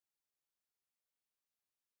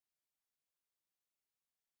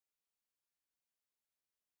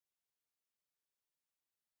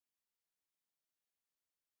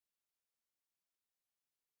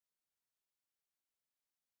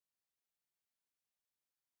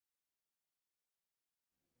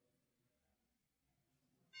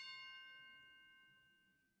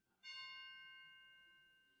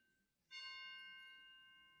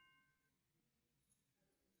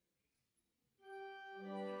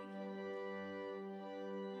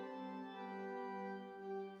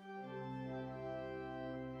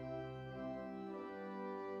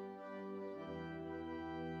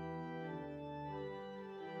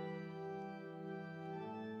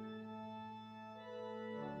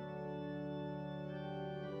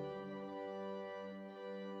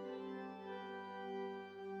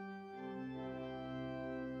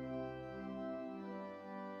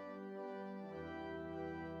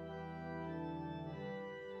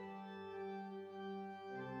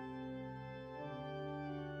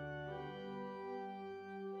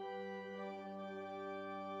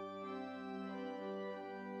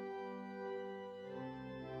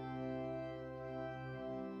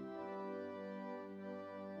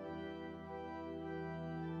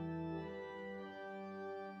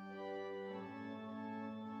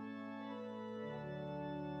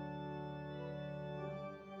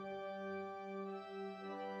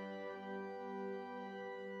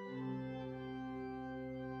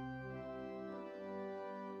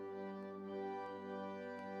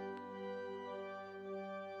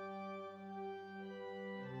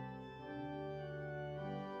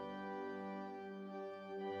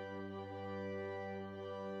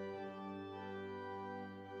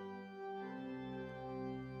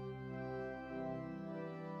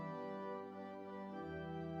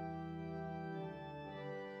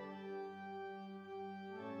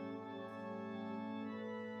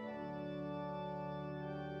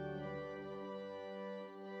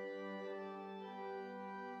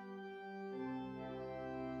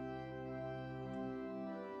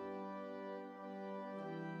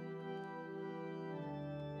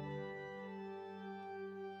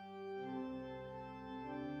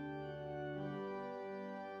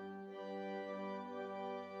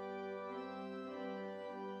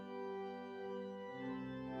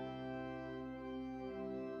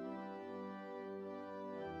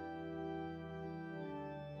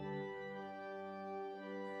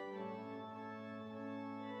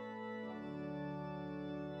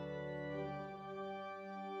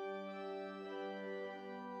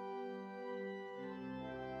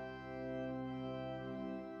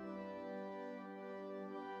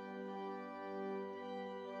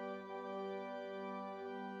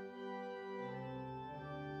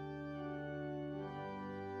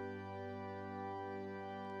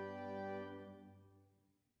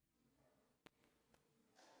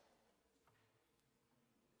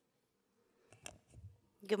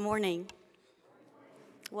Good morning.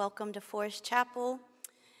 Welcome to Forest Chapel.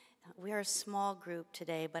 We are a small group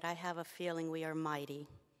today, but I have a feeling we are mighty,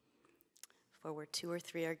 for where two or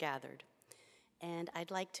three are gathered. And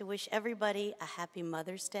I'd like to wish everybody a happy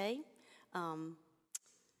Mother's Day.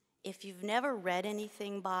 If you've never read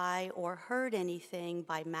anything by or heard anything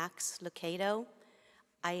by Max Lucado,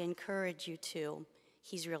 I encourage you to.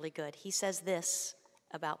 He's really good. He says this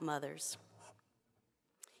about mothers.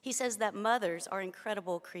 He says that mothers are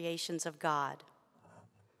incredible creations of God.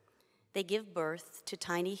 They give birth to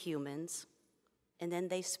tiny humans, and then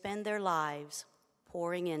they spend their lives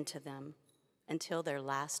pouring into them until their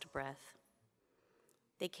last breath.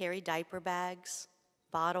 They carry diaper bags,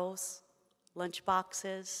 bottles, lunch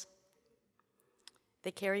boxes. They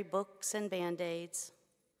carry books and Band-Aids,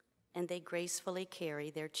 and they gracefully carry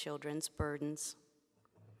their children's burdens.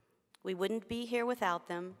 We wouldn't be here without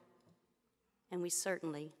them, and we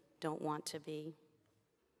certainly don't want to be.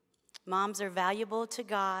 Moms are valuable to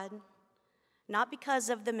God, not because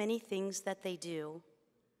of the many things that they do,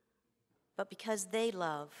 but because they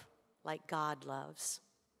love like God loves.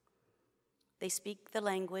 They speak the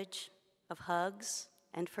language of hugs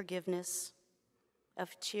and forgiveness,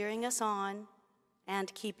 of cheering us on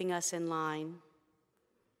and keeping us in line.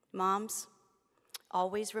 Moms,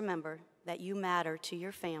 always remember that you matter to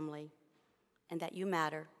your family and that you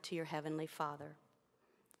matter to your Heavenly Father.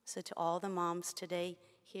 So to all the moms today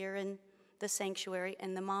here in the sanctuary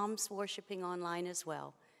and the moms worshiping online as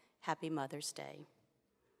well, happy Mother's Day.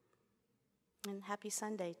 And happy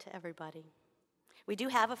Sunday to everybody. We do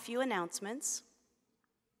have a few announcements.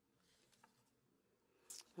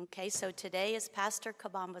 Okay, so today is Pastor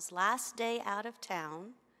Kabamba's last day out of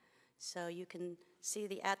town. So you can see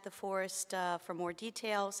the At the Forest for more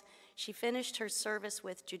details. She finished her service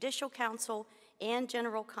with Judicial Council and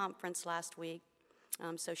General Conference last week.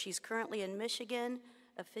 So she's currently in Michigan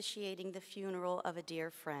officiating the funeral of a dear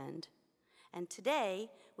friend. And today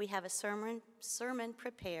we have a sermon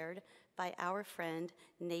prepared by our friend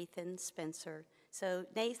Nathan Spencer. So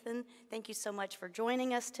Nathan, thank you so much for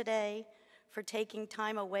joining us today, for taking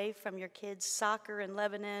time away from your kids' soccer in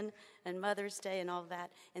Lebanon and Mother's Day and all that,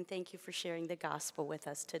 and thank you for sharing the gospel with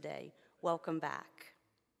us today. Welcome back.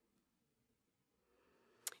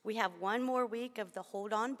 We have one more week of the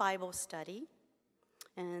Hold On Bible study,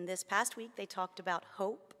 and this past week they talked about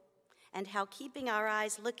hope and how keeping our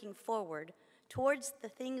eyes looking forward towards the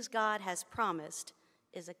things God has promised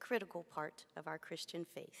is a critical part of our Christian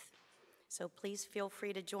faith. So please feel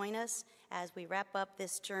free to join us as we wrap up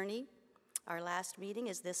this journey. Our last meeting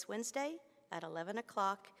is this Wednesday at 11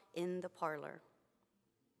 o'clock in the parlor.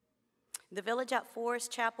 The Village at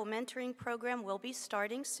Forest Chapel mentoring program will be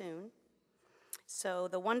starting soon. So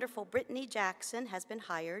the wonderful Brittany Jackson has been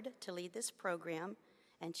hired to lead this program,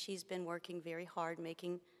 and she's been working very hard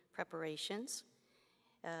making preparations.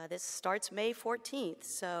 This starts May 14th,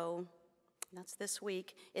 so that's this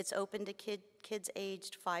week. It's open to kids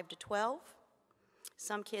aged 5 to 12.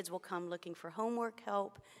 Some kids will come looking for homework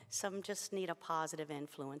help. Some just need a positive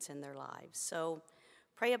influence in their lives. So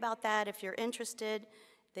pray about that if you're interested.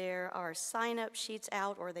 There are sign-up sheets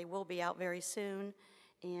out, or they will be out very soon.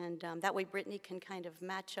 And that way Brittany can kind of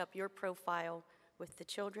match up your profile with the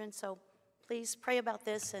children. So please pray about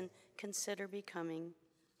this and consider becoming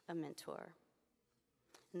a mentor.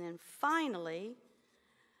 And then finally,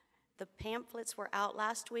 the pamphlets were out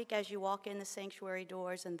last week as you walk in the sanctuary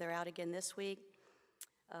doors, and they're out again this week.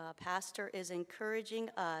 Pastor is encouraging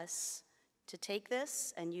us to take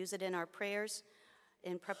this and use it in our prayers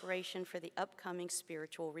in preparation for the upcoming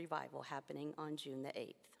spiritual revival happening on June the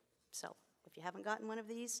 8th. So if you haven't gotten one of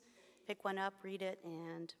these, pick one up, read it,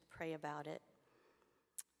 and pray about it.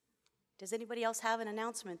 Does anybody else have an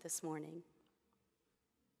announcement this morning?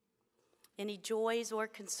 Any joys or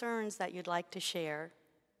concerns that you'd like to share?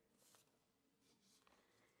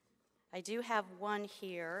 I do have one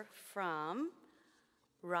here from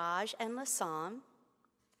Raj and Lasan.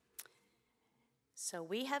 So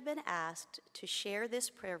we have been asked to share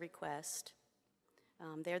this prayer request.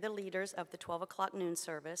 They're the leaders of the 12 o'clock noon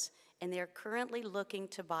service, and they're currently looking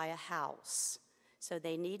to buy a house. So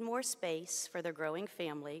they need more space for their growing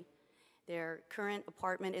family. Their current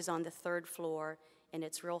apartment is on the 3rd floor, and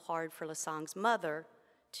it's real hard for Lasang's mother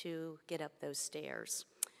to get up those stairs.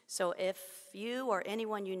 So if you or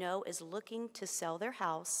anyone you know is looking to sell their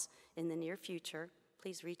house in the near future,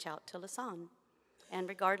 please reach out to Lasang. And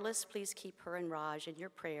regardless, please keep her and Raj in your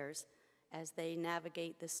prayers as they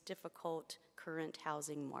navigate this difficult current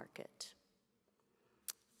housing market.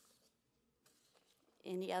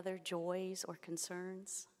 Any other joys or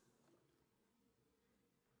concerns?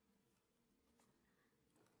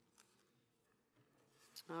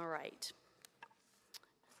 All right.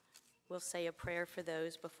 We'll say a prayer for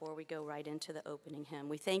those before we go right into the opening hymn.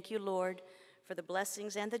 We thank you, Lord, for the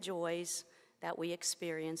blessings and the joys that we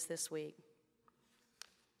experience this week.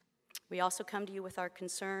 We also come to you with our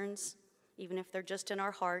concerns, even if they're just in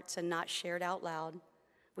our hearts and not shared out loud.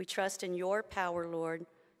 We trust in your power, Lord,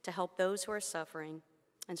 to help those who are suffering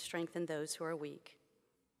and strengthen those who are weak.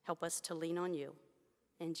 Help us to lean on you.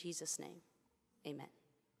 In Jesus' name, amen.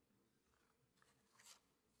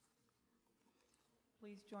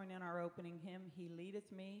 Please join in our opening hymn, He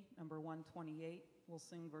Leadeth Me, number 128. We'll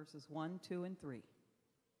sing verses 1, 2, and 3.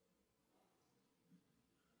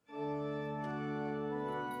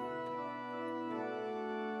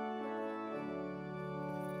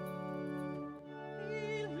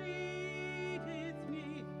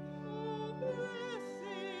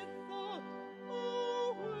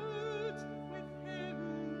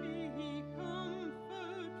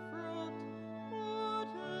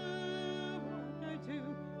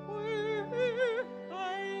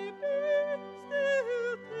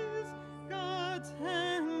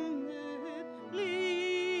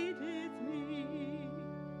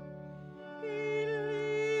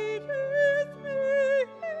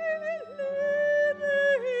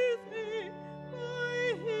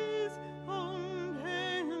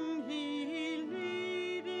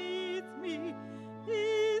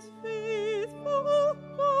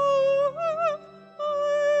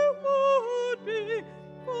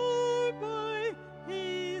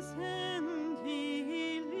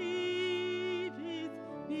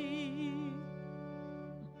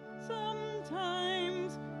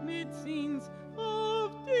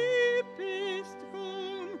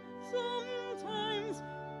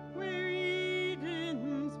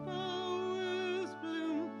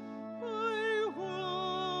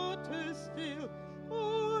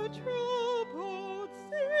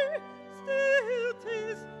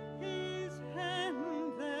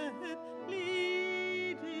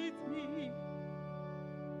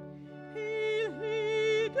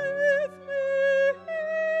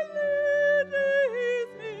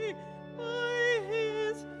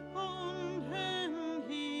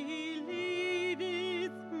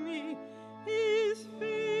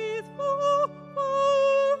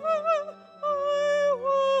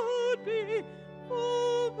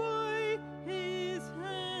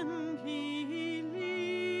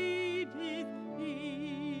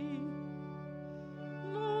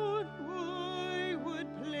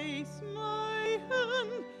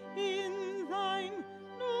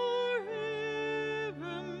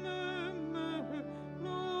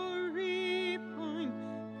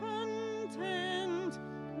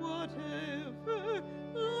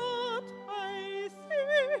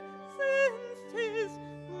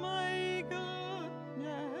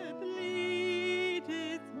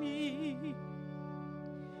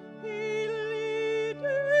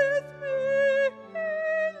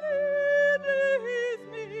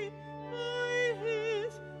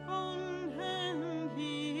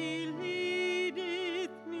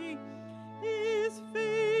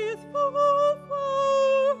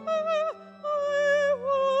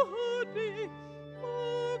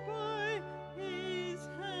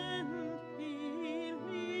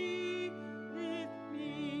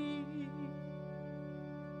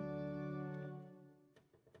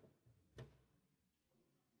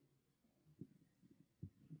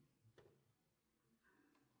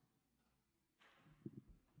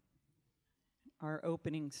 Our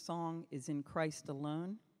opening song is In Christ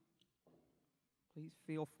Alone. Please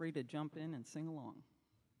feel free to jump in and sing along.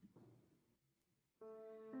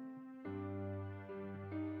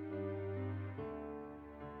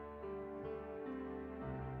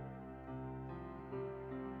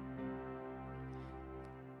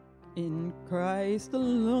 In Christ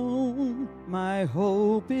alone, my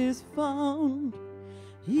hope is found.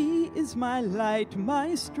 He is my light,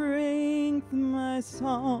 my strength, my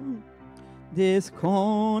song. This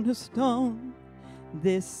cornerstone,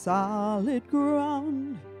 this solid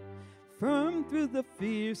ground, firm through the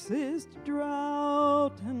fiercest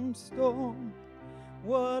drought and storm.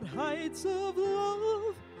 What heights of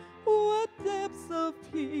love, what depths of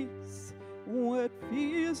peace, what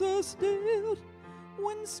fears are stilled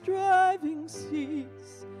when striving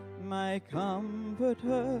cease. My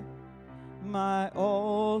comforter, my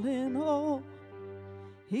all in all,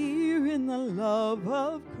 here in the love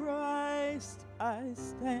of Christ I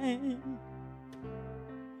stand.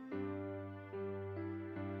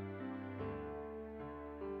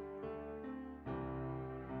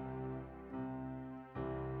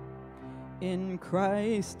 In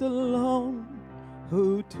Christ alone,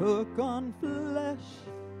 who took on flesh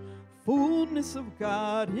fullness of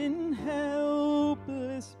God in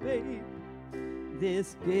helpless babe,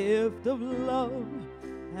 this gift of love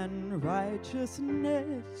and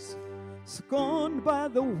righteousness, scorned by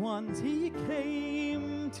the ones he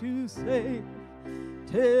came to save,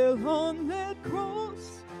 till on that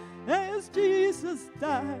cross, as Jesus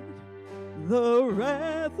died, the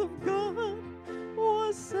wrath of God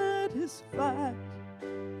was satisfied,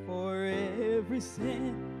 for every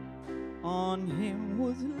sin on him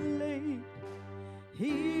was laid.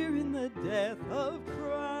 Here in the death of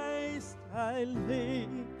Christ I lay.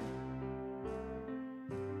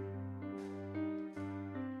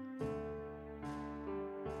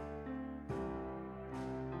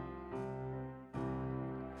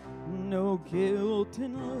 No guilt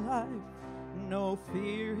in life, no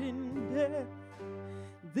fear in death.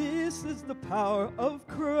 This is the power of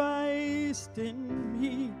Christ in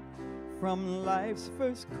me. From life's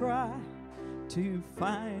first cry to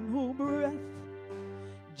final breath,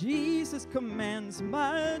 Jesus commands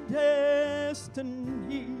my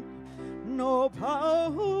destiny. No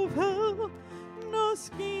power of hell, no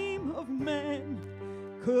scheme of man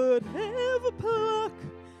could ever pluck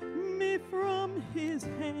me from his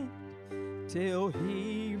hand, till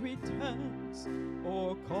he returns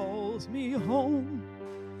or calls me home.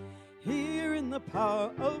 Here in the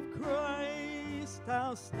power of Christ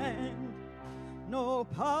I'll stand. No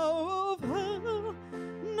power of hell,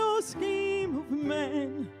 no scheme of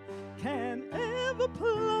man can ever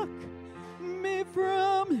pluck me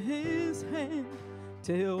from his hand,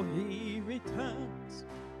 till he returns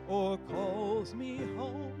or calls me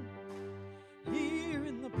home. Here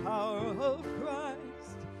in the power of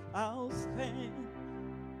Christ I'll stand.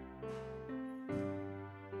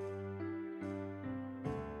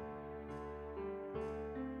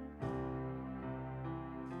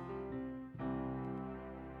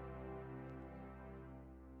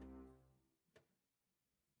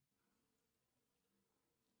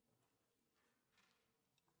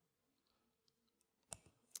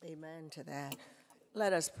 Amen to that.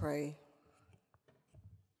 Let us pray.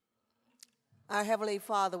 Our Heavenly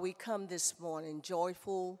Father, we come this morning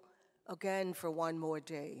joyful again for one more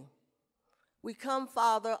day. We come,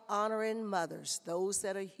 Father, honoring mothers, those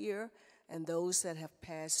that are here and those that have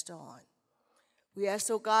passed on. We ask,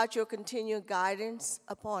 oh God, your continued guidance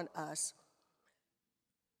upon us.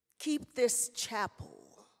 Keep this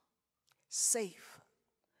chapel safe,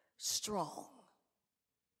 strong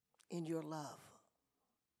in your love.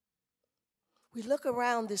 We look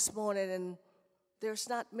around this morning and there's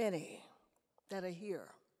not many that are here.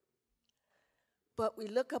 But we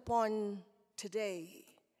look upon today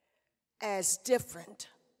as different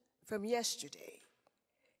from yesterday.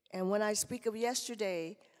 And when I speak of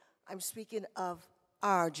yesterday, I'm speaking of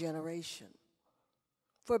our generation.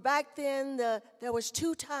 For back then, there was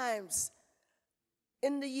 2 times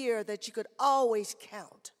in the year that you could always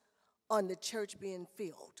count on the church being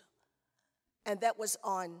filled. And that was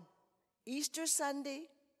on Easter Sunday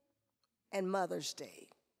and Mother's Day.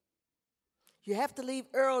 You have to leave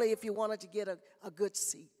early if you wanted to get a good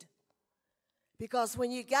seat. Because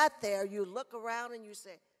when you got there, you look around and you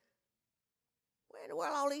say, where in the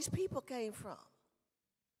world all these people came from?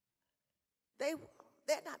 They're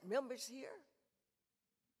not members here.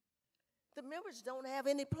 The members don't have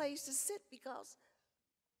any place to sit because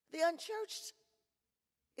the unchurched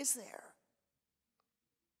is there.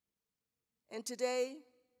 And today,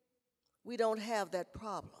 we don't have that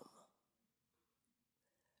problem.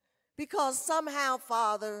 Because somehow,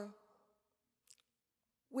 Father,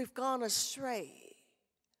 we've gone astray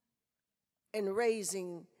in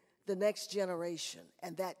raising the next generation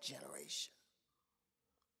and that generation.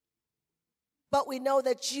 But we know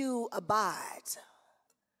that you abide.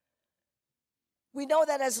 We know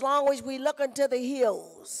that as long as we look unto the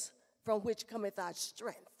hills from which cometh our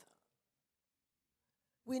strength,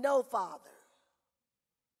 we know, Father,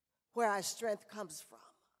 where our strength comes from.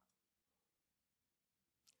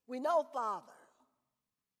 We know, Father,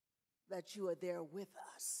 that you are there with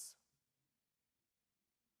us.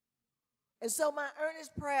 And so my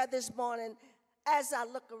earnest prayer this morning, as I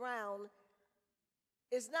look around,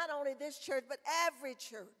 is not only this church, but every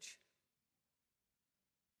church.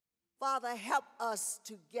 Father, help us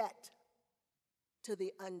to get to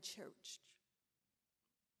the unchurched.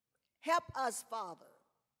 Help us, Father,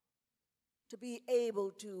 to be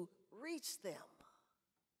able to reach them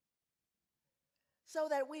so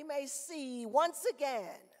that we may see once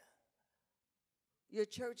again your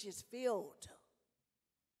church is filled.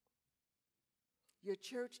 Your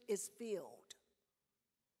church is filled.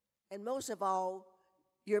 And most of all,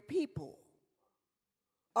 your people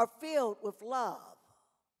are filled with love.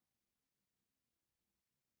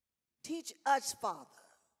 Teach us, Father.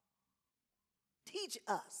 Teach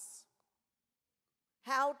us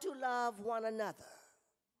how to love one another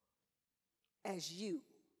as you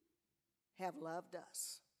have loved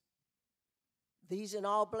us. These and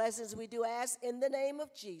all blessings we do ask in the name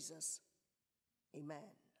of Jesus. Amen.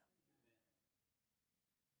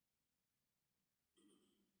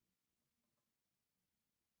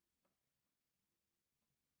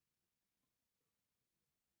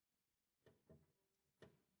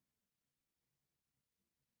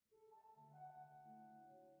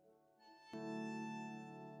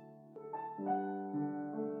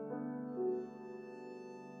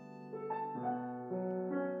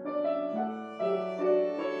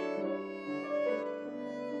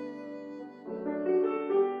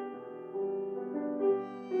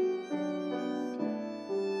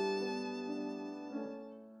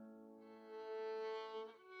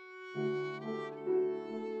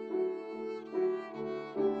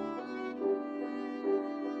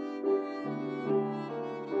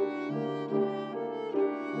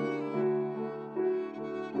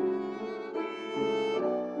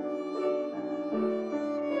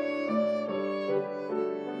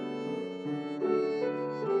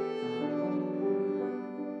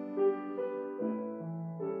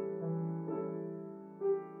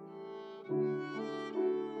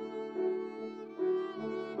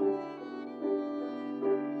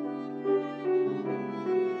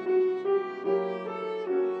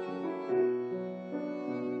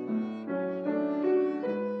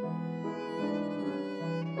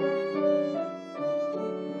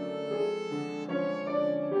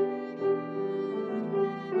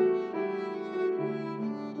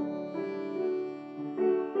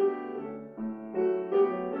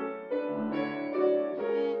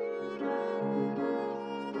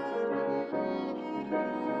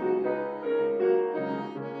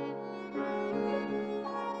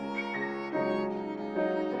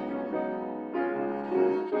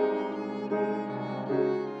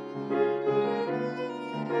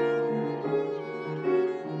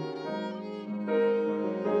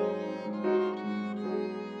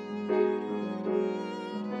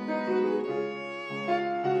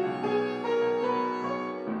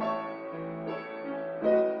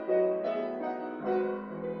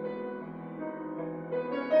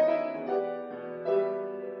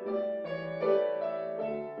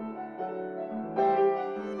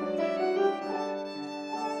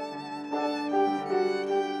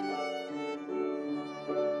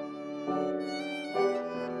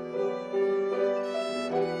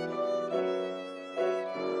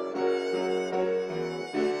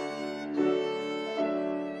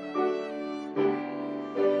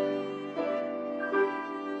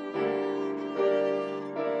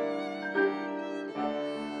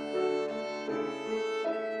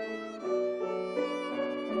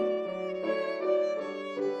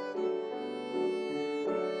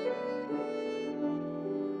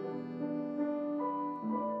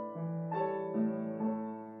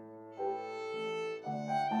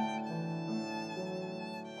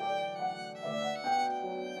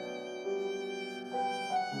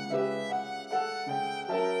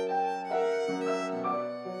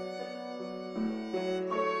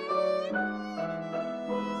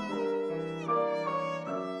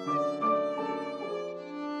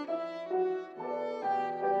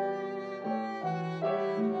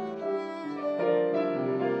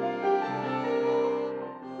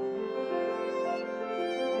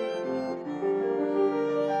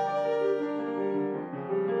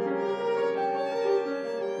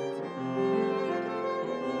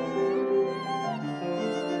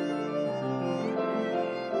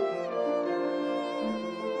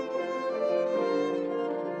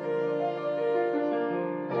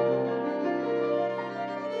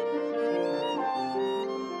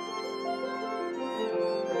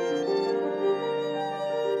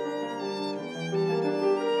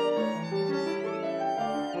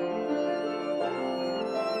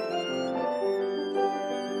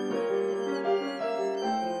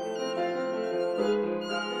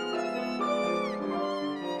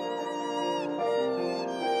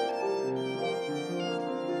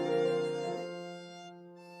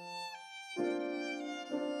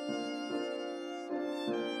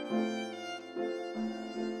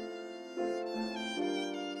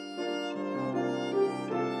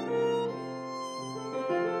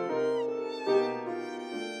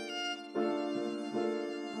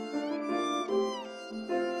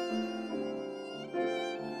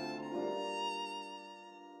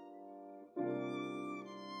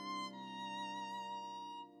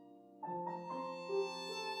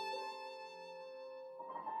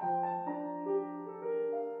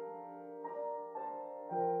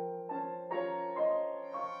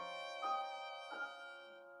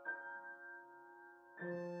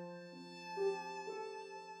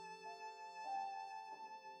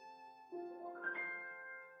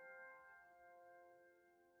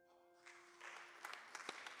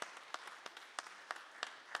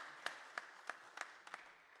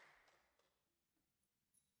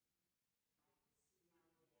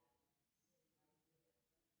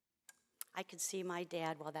 I could see my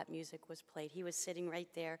dad while that music was played. He was sitting right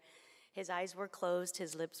there. His eyes were closed,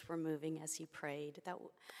 his lips were moving as he prayed.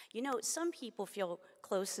 Some people feel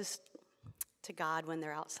closest to God when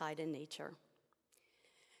they're outside in nature.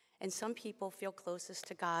 And some people feel closest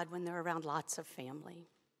to God when they're around lots of family.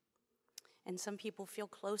 And some people feel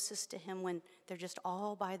closest to him when they're just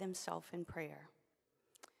all by themselves in prayer.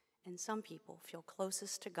 And some people feel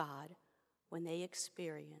closest to God when they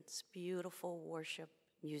experience beautiful worship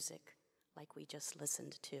music like we just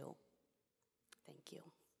listened to. Thank you.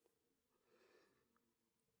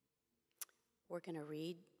 We're going to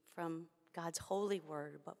read from God's holy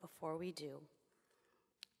word, but before we do,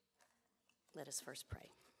 let us first pray.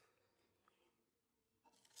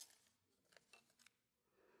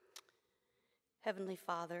 Heavenly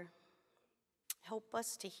Father, help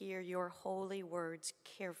us to hear your holy words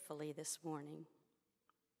carefully this morning,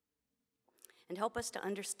 and help us to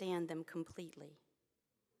understand them completely.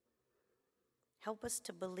 Help us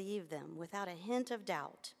to believe them without a hint of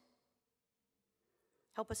doubt.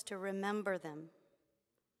 Help us to remember them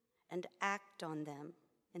and act on them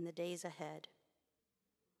in the days ahead.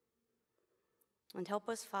 And help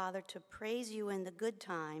us, Father, to praise you in the good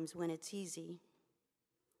times when it's easy,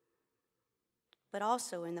 but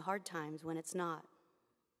also in the hard times when it's not.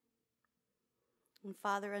 And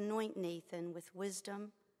Father, anoint Nathan with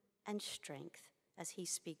wisdom and strength as he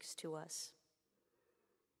speaks to us.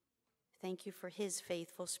 Thank you for his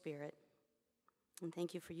faithful spirit, and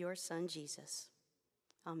thank you for your Son, Jesus.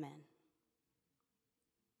 Amen.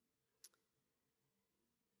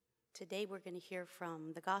 Today we're going to hear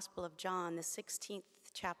from the Gospel of John, the 16th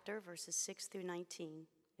chapter, verses 6 through 19.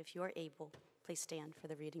 If you are able, please stand for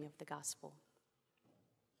the reading of the Gospel.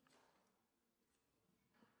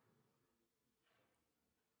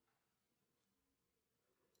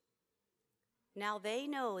 Now they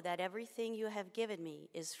know that everything you have given me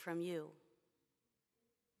is from you.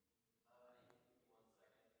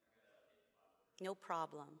 No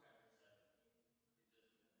problem.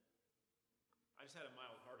 I just had a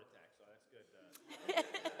mild heart attack, so that's good.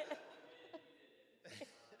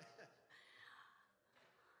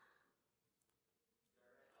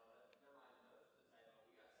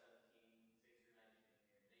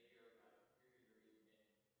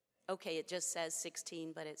 Okay, it just says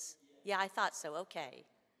 16, but yeah, I thought so, okay.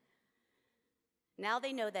 Now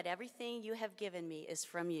they know that everything you have given me is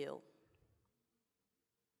from you.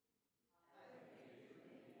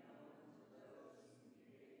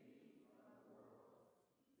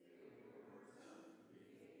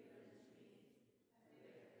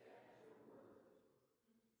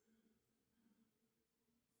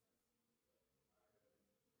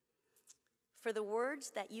 For the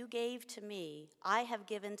words that you gave to me, I have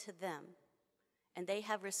given to them, and they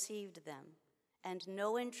have received them, and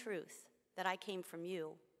know in truth that I came from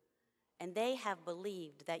you, and they have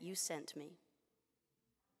believed that you sent me.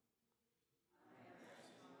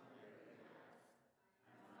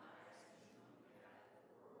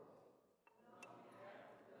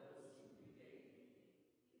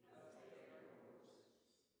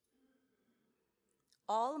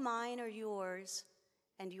 All mine are yours,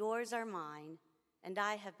 and yours are mine, and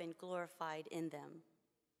I have been glorified in them.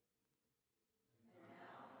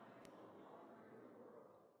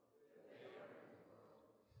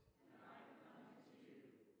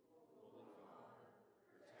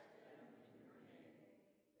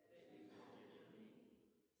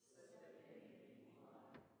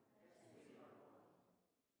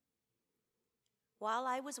 While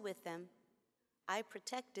I was with them, I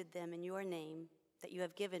protected them in your name that you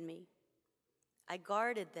have given me. I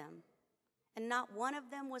guarded them, and not one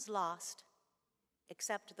of them was lost,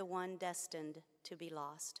 except the one destined to be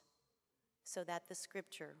lost, so that the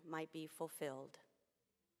scripture might be fulfilled.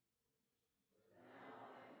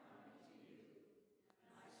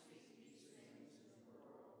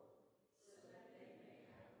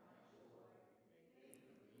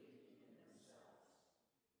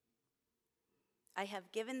 I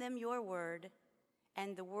have given them your word,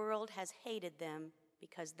 and the world has hated them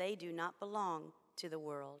because they do not belong to the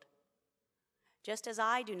world, just as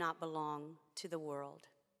I do not belong to the world.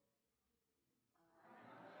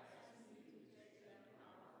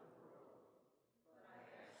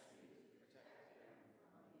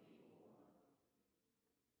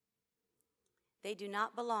 They do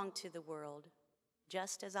not belong to the world,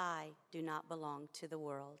 just as I do not belong to the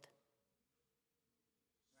world.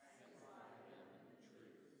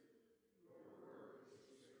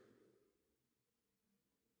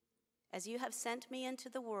 As you have sent me into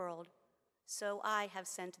the world, so I have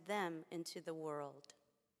sent them into the world.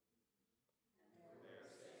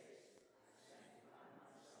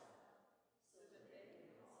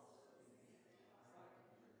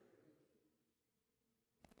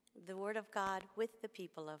 The Word of God with the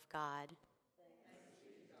people of God.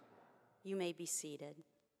 You may be seated.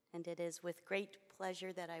 And it is with great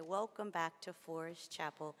pleasure that I welcome back to Forest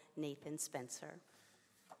Chapel Nathan Spencer.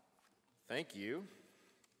 Thank you.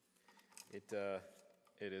 It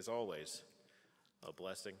is always a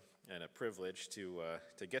blessing and a privilege to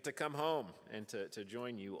get to come home and to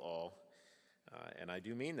join you all. And I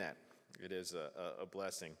do mean that. It is a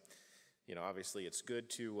blessing. You know, obviously it's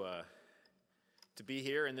good to be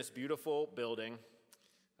here in this beautiful building.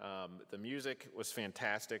 The music was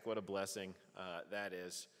fantastic. What a blessing that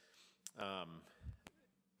is.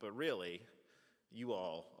 But really, you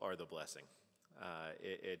all are the blessing.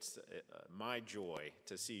 It's my joy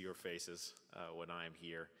to see your faces when I'm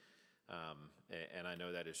here. And I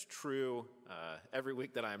know that is true every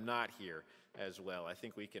week that I'm not here as well. I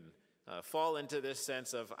think we can fall into this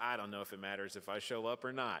sense of, I don't know if it matters if I show up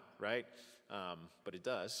or not, right? But it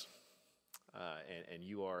does. And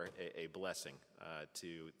you are a blessing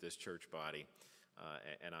to this church body.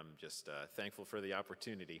 And I'm just thankful for the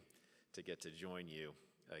opportunity to get to join you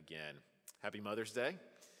again. Happy Mother's Day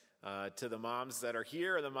to the moms that are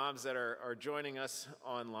here and the moms that are joining us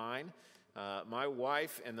online. My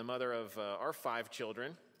wife and the mother of our 5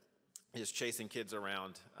 children is chasing kids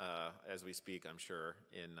around as we speak, I'm sure,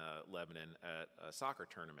 in Lebanon at a soccer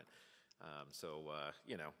tournament.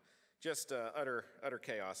 Just utter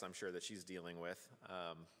chaos, I'm sure, that she's dealing with.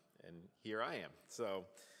 And here I am. So,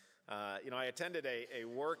 I attended a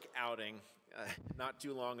work outing not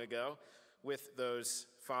too long ago with those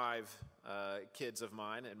 5 kids of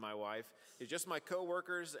mine and my wife. It's just my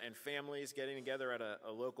coworkers and families getting together at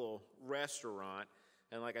a local restaurant.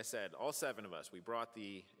 And like I said, all 7 of us, we brought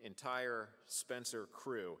the entire Spencer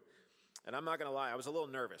crew. And I'm not going to lie, I was a little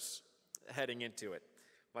nervous heading into it.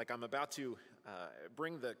 Like I'm about to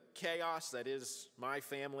bring the chaos that is my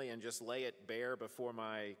family and just lay it bare before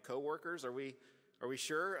my coworkers. Are we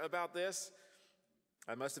sure about this?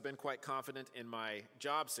 I must have been quite confident in my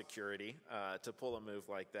job security to pull a move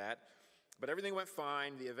like that. But everything went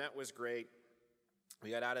fine. The event was great. We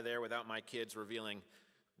got out of there without my kids revealing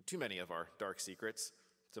too many of our dark secrets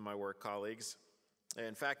to my work colleagues.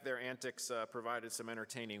 In fact, their antics provided some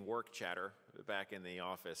entertaining work chatter back in the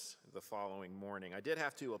office the following morning. I did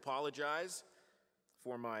have to apologize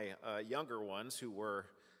for my younger ones who were,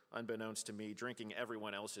 unbeknownst to me, drinking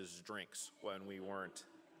everyone else's drinks when we weren't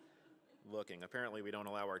looking. Apparently, we don't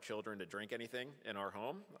allow our children to drink anything in our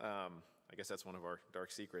home. I guess that's one of our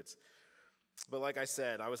dark secrets. But like I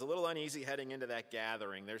said, I was a little uneasy heading into that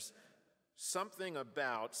gathering. There's something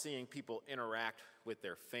about seeing people interact with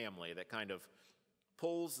their family that kind of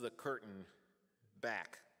pulls the curtain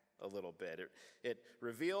back a little bit. It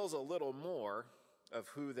reveals a little more of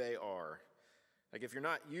who they are. Like if you're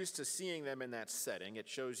not used to seeing them in that setting, it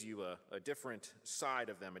shows you a different side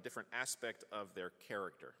of them, a different aspect of their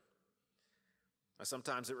character.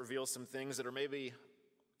 Sometimes it reveals some things that are maybe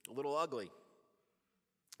a little ugly.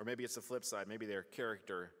 Or maybe it's the flip side. Maybe their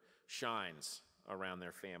character shines around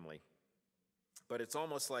their family. But it's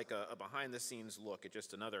almost like a behind-the-scenes look at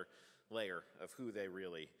just another layer of who they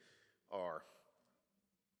really are.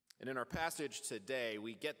 And in our passage today,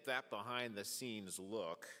 we get that behind-the-scenes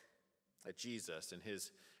look at Jesus and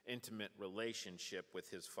his intimate relationship with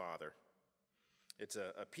his Father. It's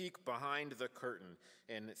a peek behind the curtain.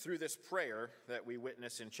 And through this prayer that we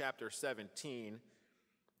witness in chapter 17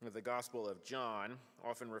 of the Gospel of John,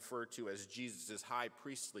 often referred to as Jesus' high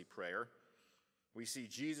priestly prayer, we see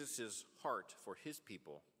Jesus' heart for his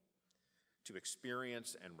people to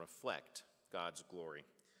experience and reflect God's glory.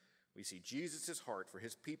 We see Jesus' heart for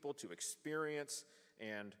his people to experience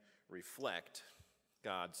and reflect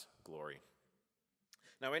God's glory.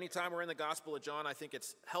 Now, anytime we're in the Gospel of John, I think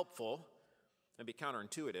it's helpful, and be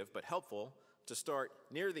counterintuitive, but helpful to start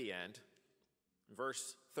near the end,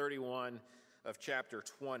 verse 31 of chapter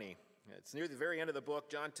 20. It's near the very end of the book.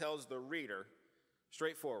 John tells the reader,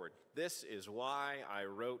 straightforward, this is why I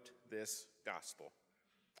wrote this gospel.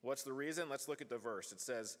 What's the reason? Let's look at the verse. It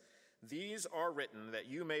says, these are written that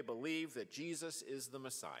you may believe that Jesus is the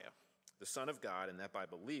Messiah, the Son of God, and that by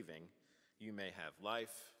believing you may have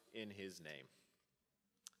life in his name.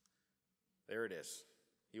 There it is.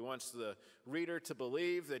 He wants the reader to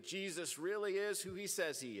believe that Jesus really is who he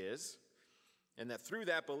says he is, and that through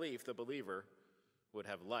that belief, the believer would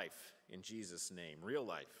have life in Jesus' name, real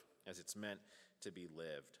life, as it's meant to be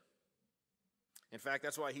lived. In fact,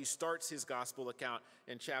 that's why he starts his gospel account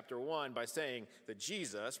in chapter 1 by saying that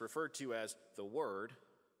Jesus, referred to as the Word,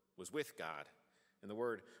 was with God, and the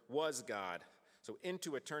Word was God. So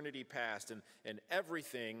into eternity past, and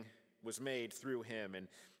everything was made through him.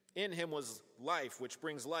 In him was life, which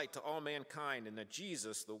brings light to all mankind, and that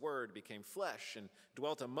Jesus, the Word, became flesh and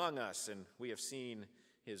dwelt among us, and we have seen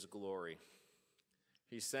his glory.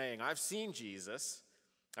 He's saying, I've seen Jesus,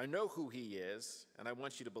 I know who he is, and I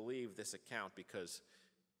want you to believe this account because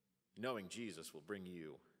knowing Jesus will bring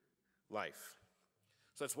you life.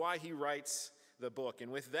 So that's why he writes the book.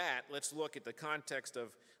 And with that, let's look at the context of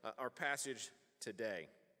our passage today.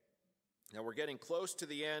 Now, we're getting close to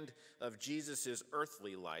the end of Jesus'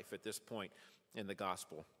 earthly life at this point in the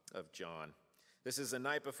Gospel of John. This is the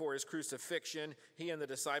night before his crucifixion. He and the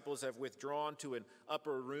disciples have withdrawn to an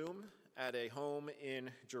upper room at a home in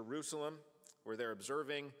Jerusalem where they're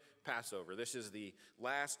observing Passover. This is the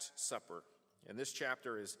Last Supper, and this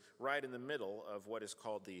chapter is right in the middle of what is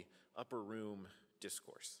called the Upper Room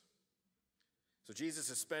Discourse. So Jesus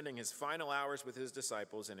is spending his final hours with his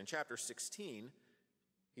disciples, and in chapter 16,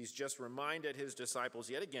 he's just reminded his disciples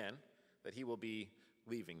yet again that he will be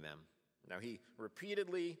leaving them. Now, he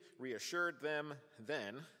repeatedly reassured them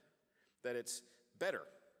then that it's better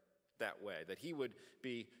that way, that he would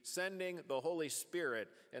be sending the Holy Spirit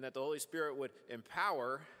and that the Holy Spirit would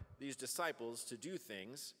empower these disciples to do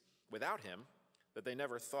things without him that they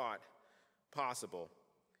never thought possible.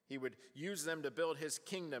 He would use them to build his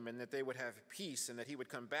kingdom and that they would have peace and that he would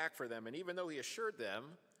come back for them. And even though he assured them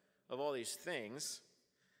of all these things,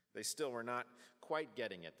 they still were not quite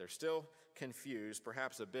getting it. They're still confused,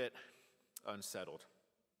 perhaps a bit unsettled.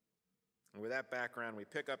 And with that background, we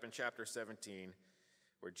pick up in chapter 17,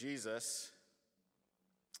 where Jesus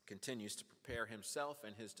continues to prepare himself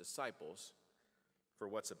and his disciples for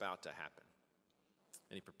what's about to happen.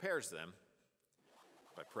 And he prepares them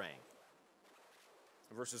by praying.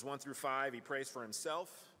 In verses 1 through 5, he prays for himself,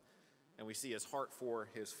 and we see his heart for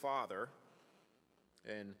his Father.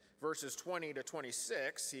 In verses 20 to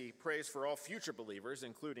 26, he prays for all future believers,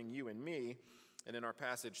 including you and me. And in our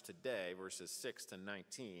passage today, verses 6 to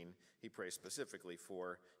 19, he prays specifically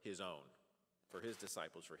for his own, for his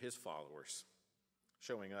disciples, for his followers,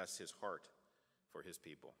 showing us his heart for his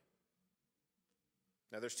people.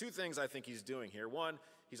 Now, there's two things I think he's doing here. One,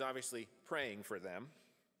 he's obviously praying for them,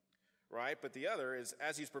 right? But the other is,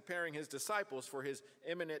 as he's preparing his disciples for his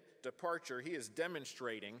imminent departure, he is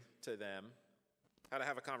demonstrating to them how to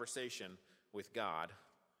have a conversation with God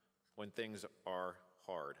when things are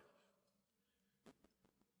hard.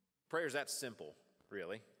 Prayer is that simple,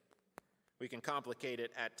 really. We can complicate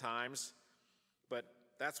it at times, but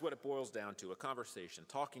that's what it boils down to, a conversation,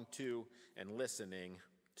 talking to and listening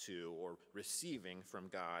to or receiving from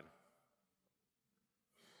God.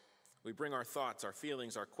 We bring our thoughts, our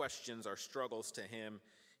feelings, our questions, our struggles to him.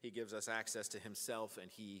 He gives us access to himself, and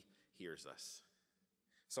he hears us.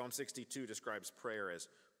 Psalm 62 describes prayer as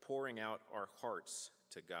pouring out our hearts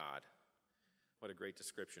to God. What a great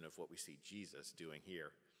description of what we see Jesus doing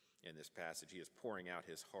here in this passage. He is pouring out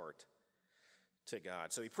his heart to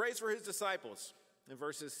God. So he prays for his disciples in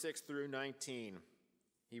verses 6 through 19.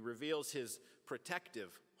 He reveals his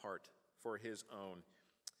protective heart for his own.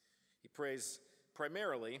 He prays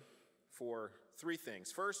primarily for three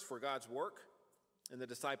things. First, for God's work in the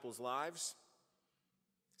disciples' lives.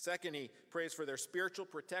 Second, he prays for their spiritual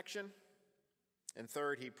protection. And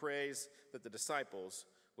third, he prays that the disciples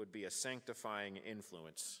would be a sanctifying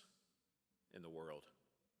influence in the world.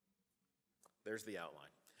 There's the outline.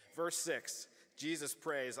 Verse 6, Jesus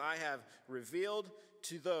prays, I have revealed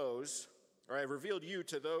you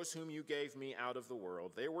to those whom you gave me out of the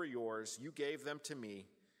world. They were yours, you gave them to me,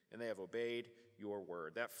 and they have obeyed your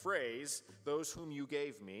word. That phrase, those whom you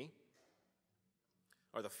gave me,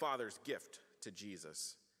 are the Father's gift to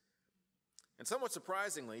Jesus. And somewhat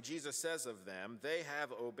surprisingly, Jesus says of them, they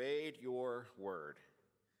have obeyed your word.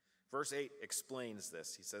 Verse 8 explains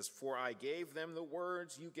this. He says, for I gave them the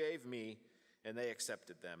words you gave me, and they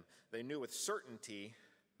accepted them. They knew with certainty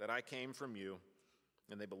that I came from you,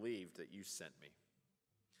 and they believed that you sent me.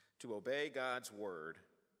 To obey God's word,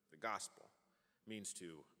 the gospel, means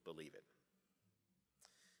to believe it.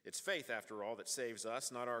 It's faith, after all, that saves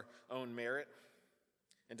us, not our own merit.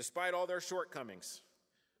 And despite all their shortcomings,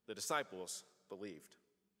 the disciples believed,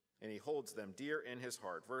 and he holds them dear in his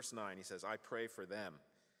heart. Verse 9, he says, I pray for them.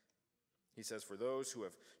 He says, for those who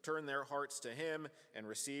have turned their hearts to him and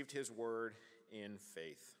received his word in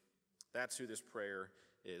faith. That's who this prayer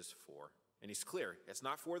is for. And he's clear, it's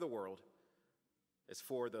not for the world. It's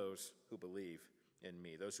for those who believe in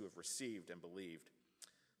me, those who have received and believed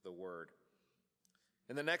the word.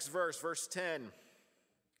 In the next verse, verse 10, it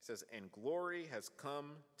says, and glory has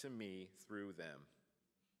come to me through them.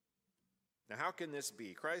 Now, how can this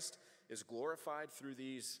be? Christ is glorified through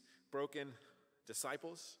these broken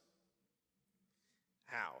disciples.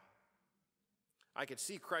 How? I could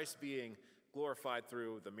see Christ being glorified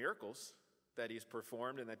through the miracles that he's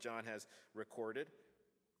performed and that John has recorded.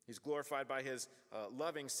 He's glorified by his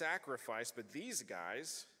loving sacrifice, but these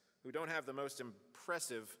guys, who don't have the most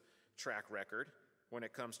impressive track record when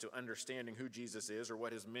it comes to understanding who Jesus is or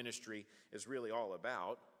what his ministry is really all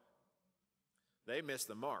about, they miss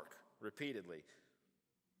the mark repeatedly.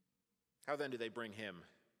 How then do they bring him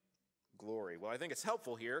glory? Well, I think it's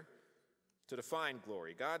helpful here to define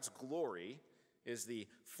glory. God's glory is the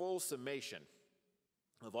full summation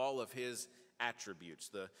of all of his attributes,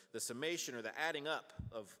 the summation or the adding up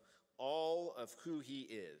of all of who he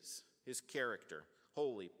is, his character,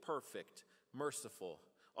 holy, perfect, merciful,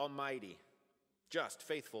 almighty, just,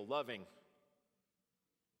 faithful, loving,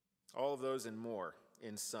 all of those and more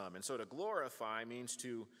in sum. And so to glorify means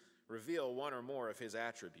to reveal one or more of his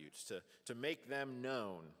attributes, to make them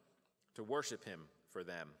known, to worship him for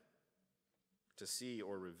them, to see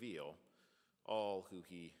or reveal all who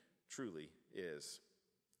he truly is.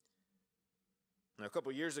 Now, a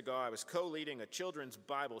couple years ago, I was co-leading a children's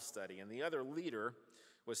Bible study, and the other leader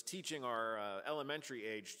was teaching our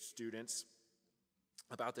elementary-aged students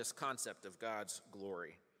about this concept of God's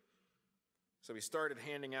glory. So we started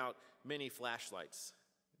handing out mini flashlights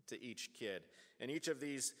to each kid, and each of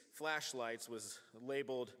these flashlights was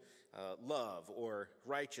labeled love or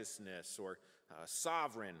righteousness or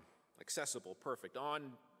sovereign, accessible, perfect,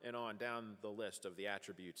 on and on down the list of the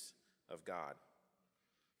attributes of God.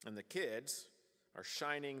 And the kids are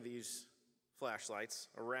shining these flashlights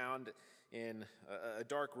around in a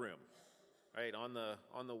dark room, right, on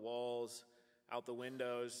the walls, out the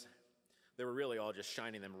windows. They were really all just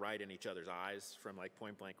shining them right in each other's eyes from like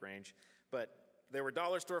point-blank range. But they were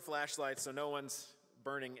dollar store flashlights, so no one's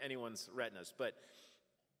burning anyone's retinas. But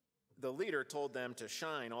the leader told them to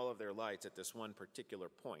shine all of their lights at this one particular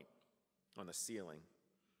point on the ceiling.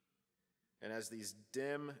 And as these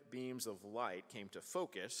dim beams of light came to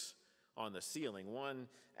focus on the ceiling, one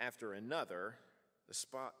after another, the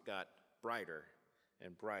spot got brighter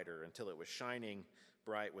and brighter until it was shining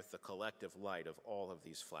bright with the collective light of all of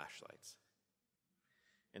these flashlights.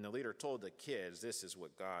 And the leader told the kids, this is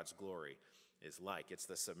what God's glory is like. It's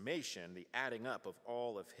the summation, the adding up of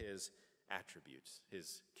all of his attributes,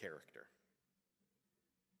 his character.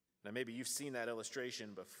 Now, maybe you've seen that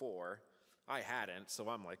illustration before. I hadn't, so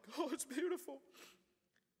I'm like, oh, it's beautiful.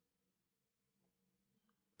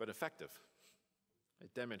 But effective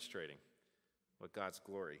at demonstrating what God's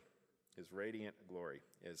glory, his radiant glory,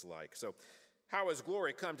 is like. So how has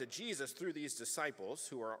glory come to Jesus through these disciples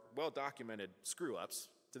who are well-documented screw-ups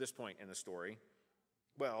to this point in the story?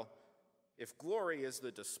 Well, if glory is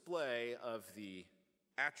the display of the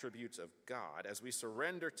attributes of God, as we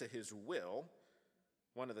surrender to his will,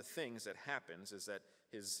 one of the things that happens is that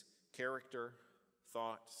his character,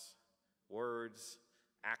 thoughts, words,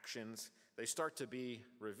 actions, they start to be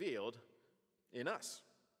revealed in us.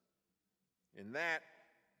 And that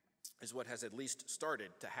is what has at least started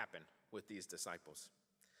to happen with these disciples.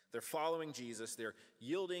 They're following Jesus, they're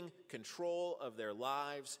yielding control of their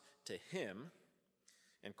lives to him,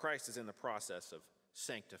 and Christ is in the process of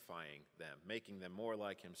sanctifying them, making them more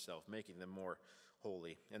like himself, making them more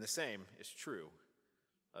holy. And the same is true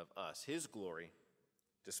of us. His glory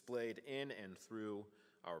displayed in and through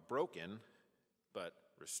our broken but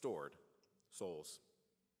restored souls.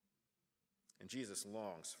 And Jesus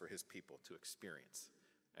longs for his people to experience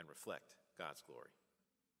and reflect God's glory.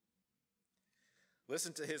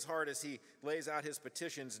 Listen to his heart as he lays out his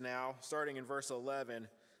petitions now, starting in verse 11.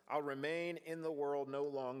 I'll remain in the world no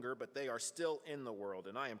longer, but they are still in the world,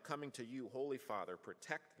 and I am coming to you, Holy Father.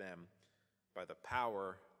 Protect them by the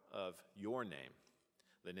power of your name,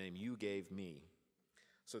 the name you gave me,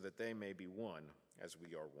 so that they may be one as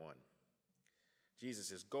we are one.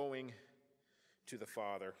 Jesus is going to the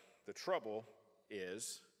Father. The trouble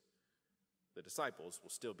is the disciples will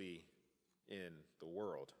still be in the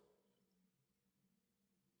world.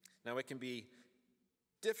 Now, it can be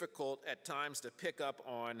difficult at times to pick up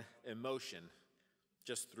on emotion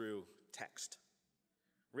just through text.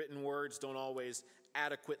 Written words don't always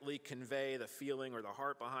adequately convey the feeling or the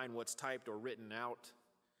heart behind what's typed or written out.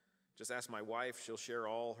 Just ask my wife. She'll share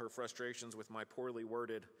all her frustrations with my poorly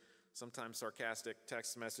worded, sometimes sarcastic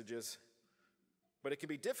text messages. But it can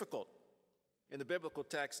be difficult in the biblical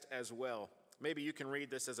text as well. Maybe you can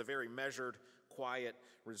read this as a very measured, quiet,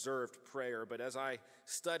 reserved prayer, but as I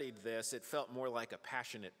studied this, it felt more like a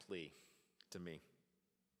passionate plea to me.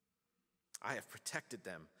 I have protected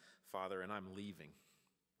them, Father, and I'm leaving.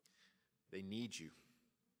 They need you.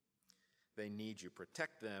 They need you.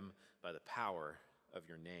 Protect them by the power of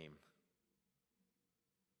your name.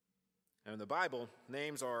 And in the Bible,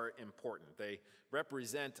 names are important. They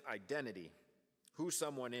represent identity, who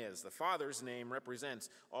someone is. The Father's name represents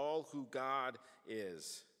all who God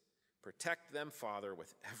is. Protect them, Father,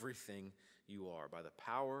 with everything you are. By the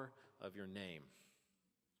power of your name,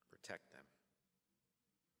 protect them.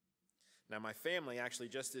 Now, my family actually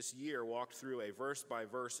just this year walked through a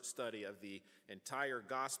verse-by-verse study of the entire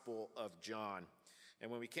Gospel of John. And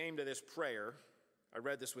when we came to this prayer, I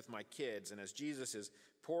read this with my kids, and as Jesus is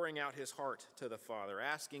pouring out his heart to the Father,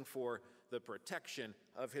 asking for the protection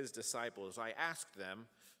of his disciples, I asked them,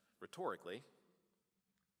 rhetorically,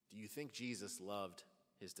 do you think Jesus loved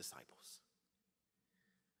his disciples?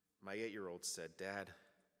 My 8-year-old said, Dad,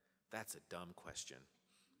 that's a dumb question.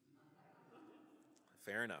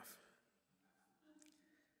 Fair enough.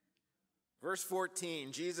 Verse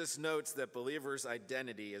 14, Jesus notes that believers'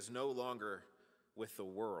 identity is no longer with the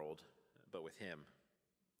world, but with him.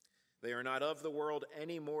 They are not of the world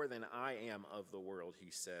any more than I am of the world, he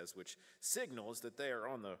says, which signals that they are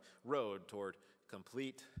on the road toward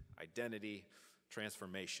complete identity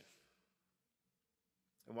transformation.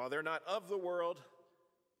 And while they're not of the world,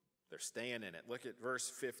 they're staying in it. Look at verse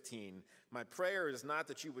 15. My prayer is not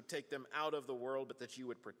that you would take them out of the world, but that you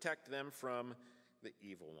would protect them from the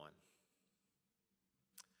evil one.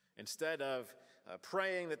 Instead of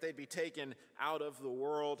praying that they'd be taken out of the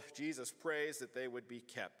world, Jesus prays that they would be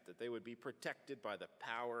kept, that they would be protected by the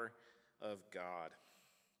power of God.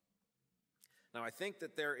 Now, I think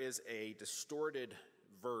that there is a distorted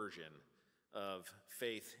version of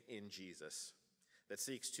faith in Jesus that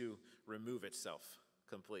seeks to remove itself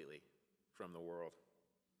completely from the world.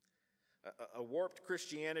 A warped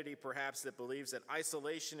Christianity, perhaps, that believes that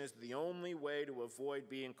isolation is the only way to avoid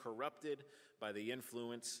being corrupted by the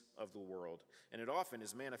influence of the world. And it often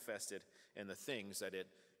is manifested in the things that it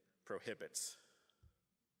prohibits.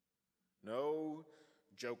 No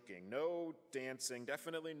joking, no dancing,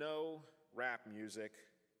 definitely no rap music.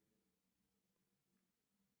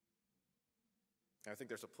 I think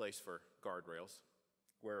there's a place for guardrails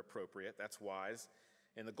where appropriate. That's wise.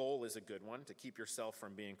 And the goal is a good one, to keep yourself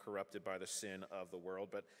from being corrupted by the sin of the world.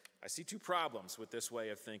 But I see two problems with this way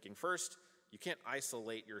of thinking. First, you can't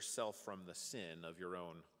isolate yourself from the sin of your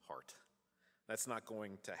own heart. That's not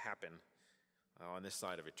going to happen on this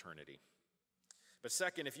side of eternity. But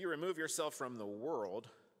second, if you remove yourself from the world,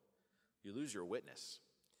 you lose your witness.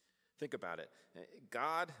 Think about it.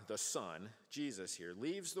 God, the Son, Jesus here,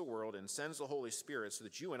 leaves the world and sends the Holy Spirit so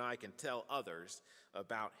that you and I can tell others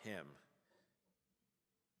about him.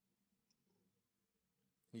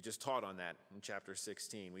 He just taught on that in chapter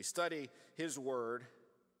 16. We study his word.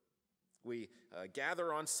 We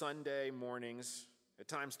gather on Sunday mornings, at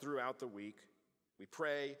times throughout the week. We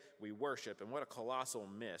pray, we worship, and what a colossal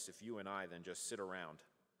miss if you and I then just sit around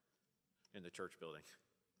in the church building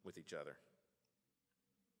with each other.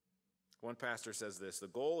 One pastor says this: the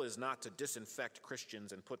goal is not to disinfect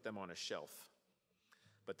Christians and put them on a shelf,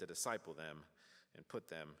 but to disciple them and put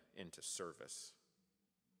them into service,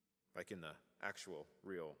 like in the actual,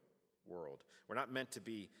 real world. We're not meant to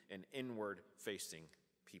be an inward-facing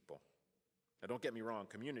people. Now, don't get me wrong,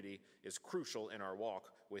 community is crucial in our walk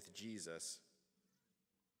with Jesus,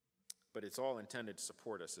 but it's all intended to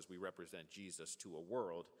support us as we represent Jesus to a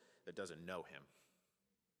world that doesn't know him.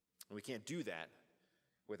 And we can't do that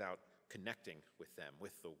without connecting with them,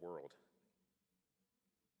 with the world.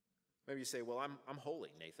 Maybe you say, well, I'm holy,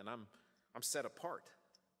 Nathan. I'm set apart.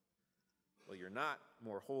 Well, you're not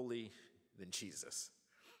more holy than Jesus.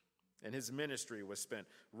 And his ministry was spent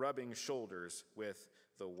rubbing shoulders with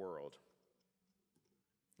the world.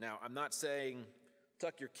 Now, I'm not saying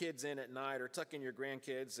tuck your kids in at night or tuck in your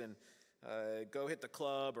grandkids and go hit the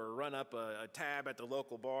club or run up a tab at the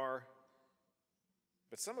local bar.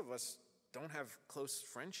 But some of us don't have close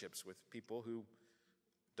friendships with people who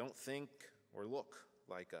don't think or look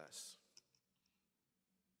like us.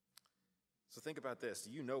 So think about this.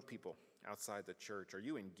 Do you know people outside the church? Are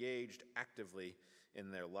you engaged actively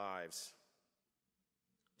in their lives?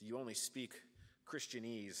 Do you only speak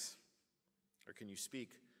Christianese, or can you speak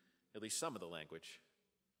at least some of the language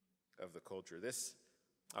of the culture? This,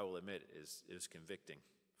 I will admit, is convicting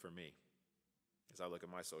for me as I look at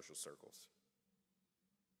my social circles.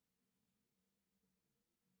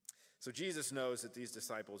 So Jesus knows that these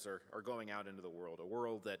disciples are going out into the world, a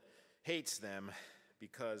world that hates them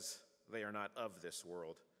because they are not of this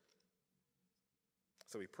world.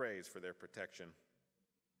 So he prays for their protection.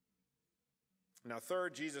 Now,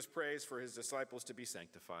 third, Jesus prays for his disciples to be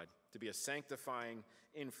sanctified, to be a sanctifying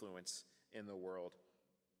influence in the world.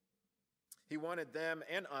 He wanted them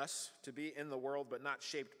and us to be in the world, but not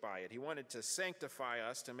shaped by it. He wanted to sanctify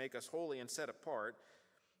us, to make us holy and set apart,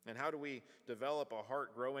 And how do we develop a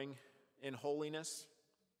heart growing in holiness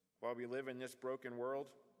while we live in this broken world?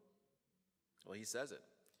 Well, he says it.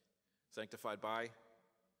 Sanctified by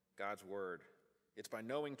God's word. It's by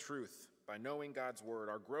knowing truth, by knowing God's word.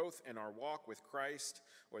 Our growth in our walk with Christ,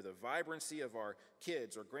 or the vibrancy of our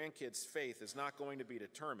kids' or grandkids' faith, is not going to be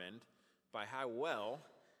determined by how well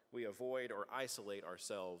we avoid or isolate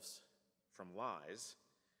ourselves from lies.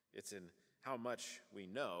 It's in how much we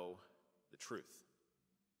know the truth.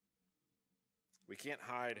 We can't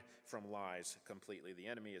hide from lies completely. The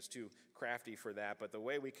enemy is too crafty for that, but the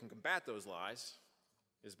way we can combat those lies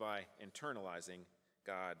is by internalizing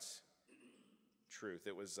God's truth.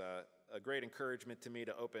 It was a great encouragement to me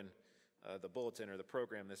to open the bulletin or the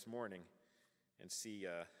program this morning and see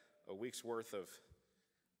a week's worth of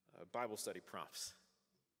Bible study prompts.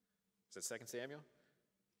 Is that 2 Samuel?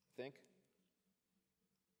 I think.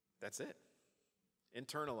 That's it.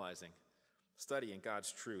 Internalizing, studying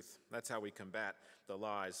God's truth. That's how we combat the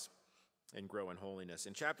lies and grow in holiness.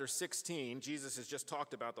 In chapter 16, Jesus has just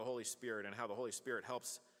talked about the Holy Spirit and how the Holy Spirit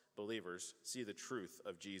helps believers see the truth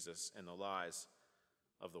of Jesus and the lies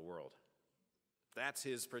of the world. That's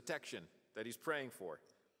his protection that he's praying for.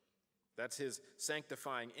 That's his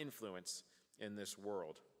sanctifying influence in this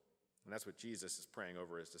world. And that's what Jesus is praying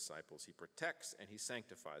over his disciples. He protects and he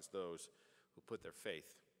sanctifies those who put their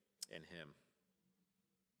faith in him.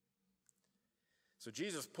 So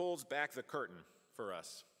Jesus pulls back the curtain for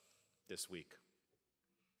us this week.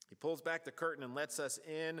 He pulls back the curtain and lets us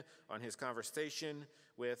in on his conversation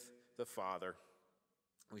with the Father.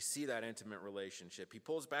 We see that intimate relationship. He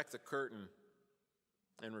pulls back the curtain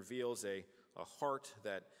and reveals a heart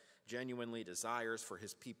that genuinely desires for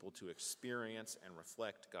his people to experience and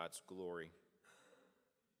reflect God's glory.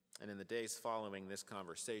 And in the days following this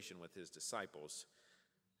conversation with his disciples,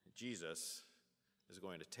 Jesus is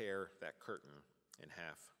going to tear that curtain in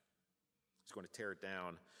half. He's going to tear it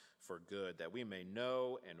down for good, that we may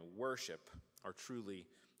know and worship our truly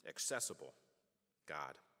accessible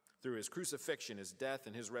God. Through his crucifixion, his death,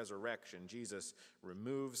 and his resurrection, Jesus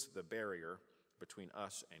removes the barrier between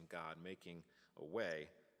us and God, making a way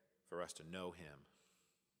for us to know him.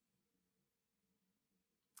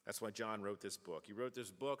 That's why John wrote this book. He wrote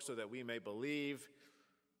this book so that we may believe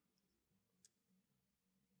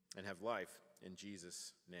and have life in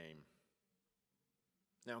Jesus' name.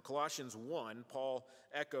 Now, in Colossians 1, Paul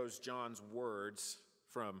echoes John's words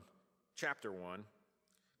from chapter 1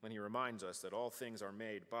 when he reminds us that all things are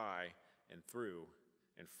made by and through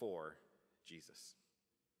and for Jesus.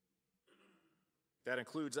 That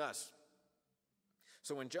includes us.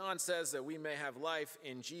 So when John says that we may have life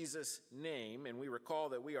in Jesus' name, and we recall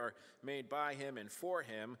that we are made by him and for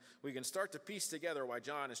him, we can start to piece together why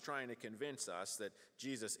John is trying to convince us that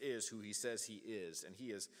Jesus is who he says he is, and he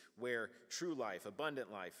is where true life,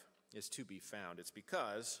 abundant life, is to be found. It's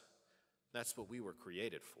because that's what we were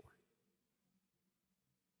created for.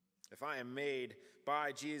 If I am made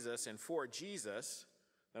by Jesus and for Jesus,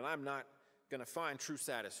 then I'm not going to find true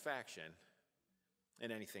satisfaction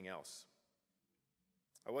in anything else.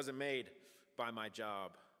 I wasn't made by my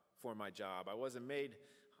job, for my job. I wasn't made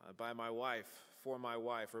by my wife, for my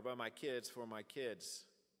wife, or by my kids, for my kids.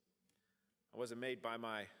 I wasn't made by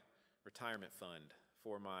my retirement fund,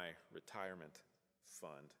 for my retirement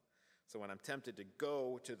fund. So when I'm tempted to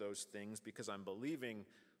go to those things because I'm believing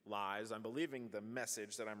lies, I'm believing the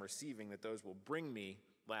message that I'm receiving that those will bring me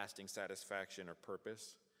lasting satisfaction or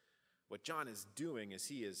purpose, what John is doing is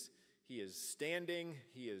he is standing,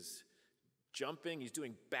 he is jumping, he's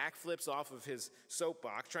doing backflips off of his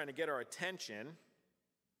soapbox, trying to get our attention,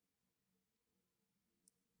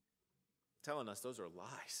 telling us those are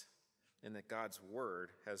lies and that God's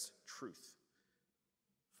word has truth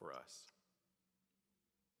for us.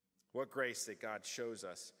 What grace that God shows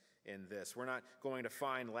us in this. We're not going to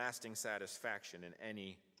find lasting satisfaction in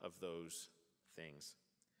any of those things.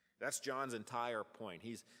 That's John's entire point.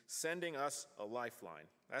 He's sending us a lifeline.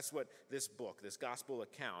 That's what this book, this gospel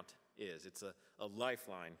account is. It's a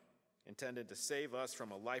lifeline intended to save us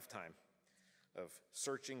from a lifetime of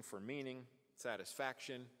searching for meaning,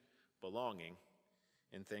 satisfaction, belonging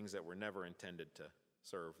in things that were never intended to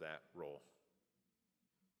serve that role.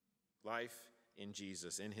 Life in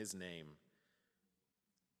Jesus, in his name,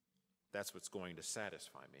 that's what's going to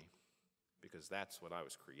satisfy me, because that's what I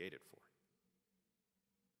was created for.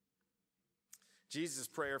 Jesus'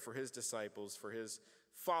 prayer for his disciples, for his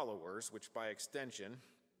followers, which by extension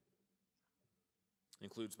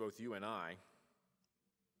includes both you and I,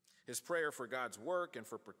 his prayer for God's work and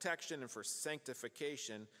for protection and for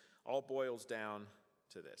sanctification all boils down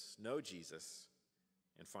to this: know Jesus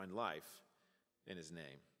and find life in his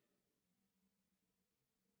name.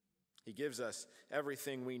 He gives us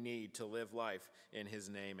everything we need to live life in his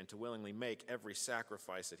name and to willingly make every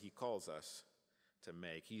sacrifice that he calls us to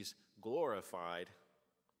make. He's glorified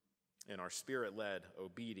in our spirit-led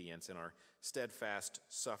obedience and our steadfast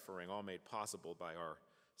suffering, all made possible by our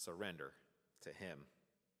surrender to him,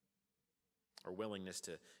 our willingness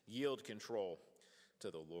to yield control to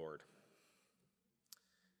the Lord.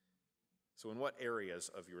 So in what areas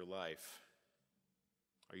of your life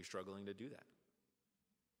are you struggling to do that?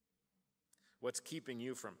 What's keeping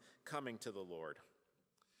you from coming to the Lord,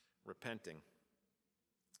 repenting,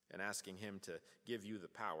 and asking him to give you the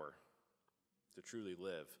power to truly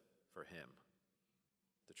live for him,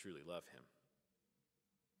 to truly love him?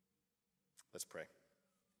 Let's pray.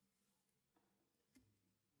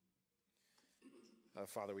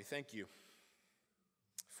 Father, we thank you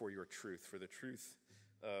for your truth, for the truth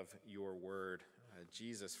of your word.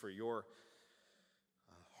 Jesus, for your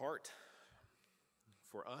heart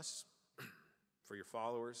for us, for your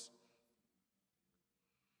followers,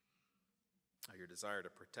 your desire to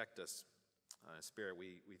protect us. Spirit,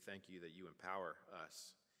 we thank you that you empower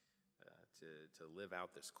us to live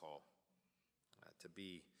out this call, to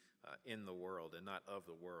be in the world and not of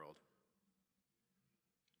the world.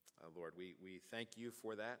 Lord, we thank you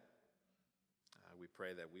for that. We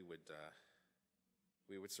pray that we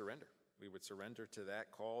would surrender. We would surrender to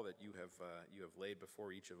that call that you have laid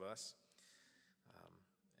before each of us,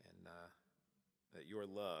 and that your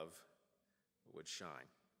love would shine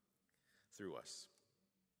through us,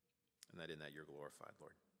 and that in that you're glorified,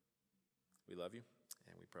 Lord. We love you,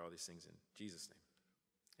 and we pray all these things in Jesus'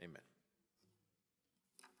 name. Amen.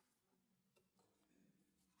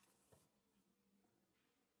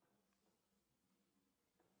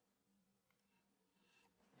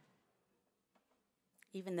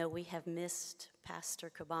 Even though we have missed Pastor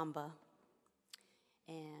Kabamba,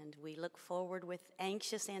 and we look forward with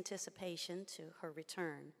anxious anticipation to her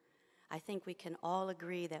return, I think we can all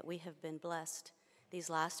agree that we have been blessed these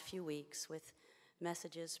last few weeks with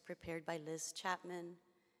messages prepared by Liz Chapman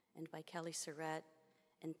and by Kelly Surratt,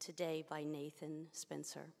 and today by Nathan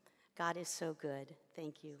Spencer. God is so good.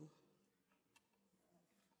 Thank you.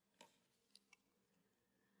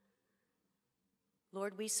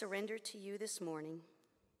 Lord, we surrender to you this morning.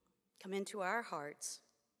 Come into our hearts.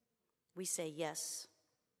 We say yes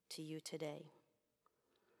to you today.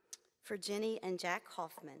 For Jenny and Jack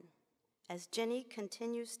Hoffman, as Jenny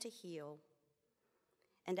continues to heal,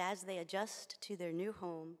 and as they adjust to their new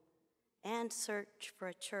home and search for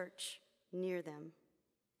a church near them,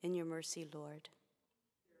 in your mercy, Lord.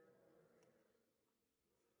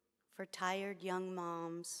 For tired young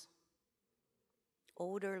moms,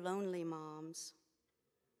 older lonely moms,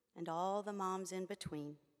 and all the moms in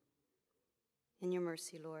between, in your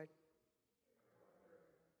mercy, Lord.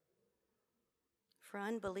 For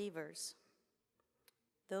unbelievers,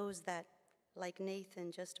 those that, like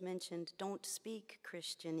Nathan just mentioned, don't speak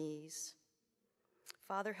Christianese,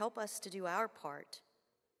 Father, help us to do our part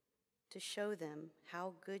to show them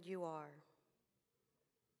how good you are.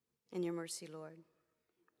 In your mercy, Lord.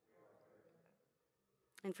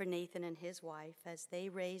 And for Nathan and his wife, as they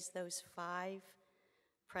raise those 5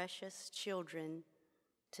 precious children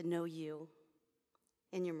to know you.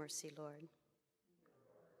 In your mercy, Lord.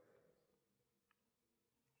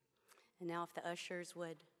 And now if the ushers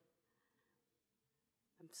would,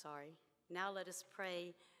 now let us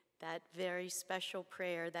pray that very special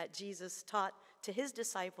prayer that Jesus taught to his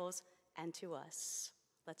disciples and to us.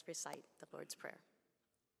 Let's recite the Lord's Prayer.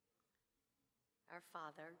 Our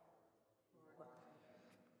Father,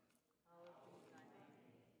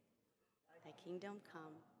 thy kingdom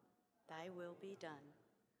come, thy will be done,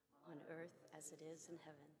 on earth as it is in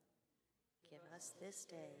heaven. Give us this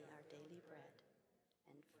day our daily bread,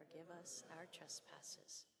 and forgive us our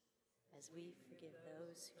trespasses, as we forgive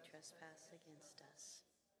those who trespass against us.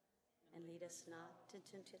 And lead us not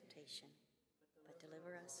into temptation, but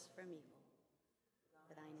deliver us from evil.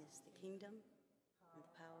 For thine is the kingdom, and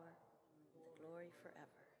the power, and the glory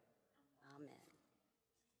forever. Amen.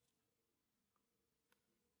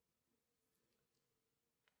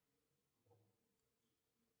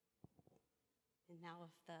 And now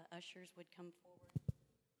if the ushers would come forward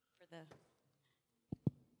for the...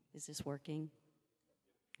 Is this working?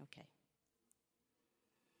 Okay.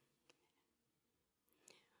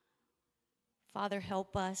 Father,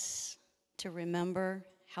 help us to remember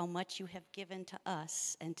how much you have given to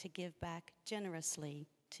us and to give back generously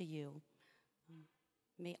to you.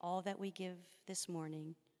 May all that we give this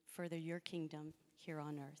morning further your kingdom here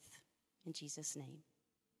on earth. In Jesus' name.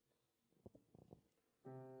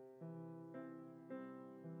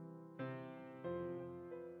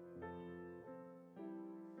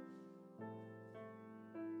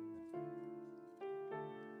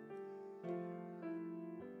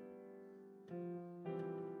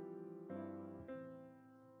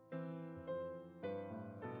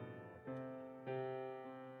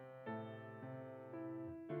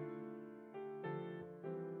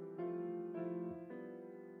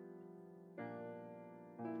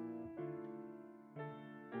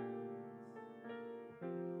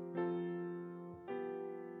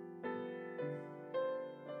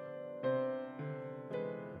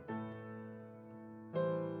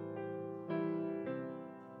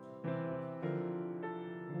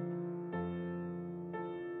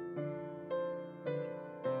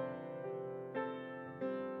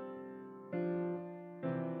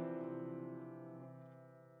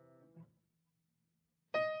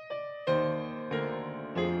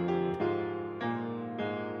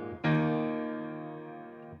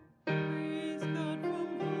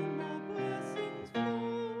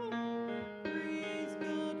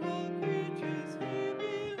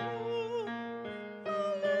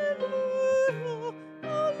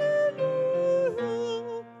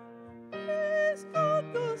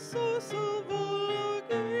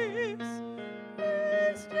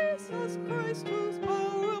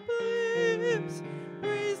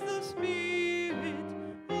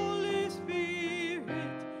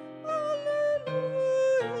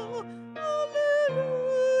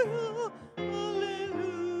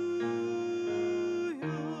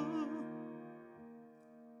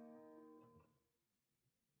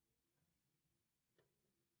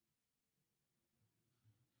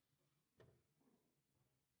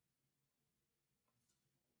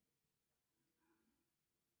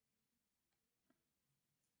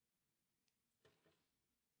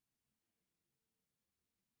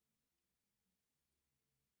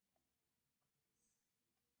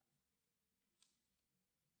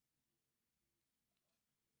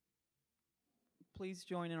 please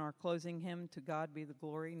join in our closing hymn, To God Be the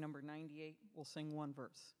Glory, number 98. We'll sing one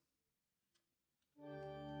verse.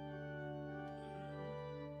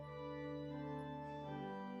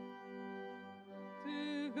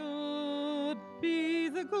 To God be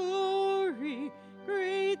the glory,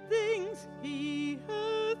 great things he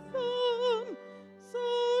hath done.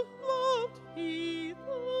 So loved he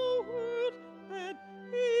the world that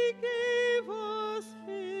he gave us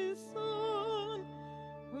his Son,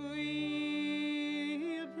 who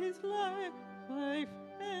yielded his life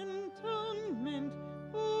atonement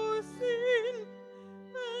for sin,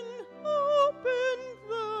 and opened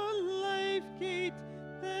the life gate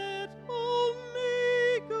that all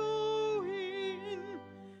may go in.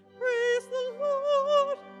 Praise the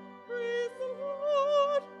Lord,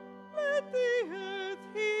 let the earth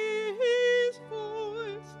hear his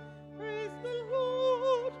voice. Praise the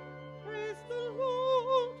Lord,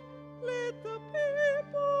 let the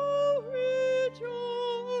people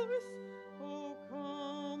rejoice. Oh,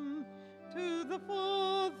 come to the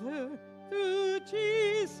Father through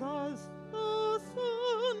Jesus the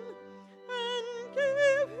Son, and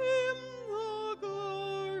give him the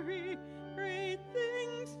glory, great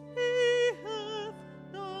things he hath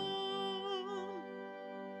done.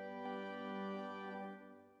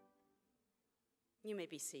 You may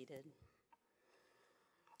be seated.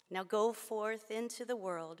 Now go forth into the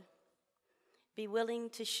world. Be willing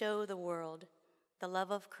to show the world the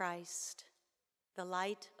love of Christ, the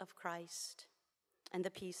light of Christ, and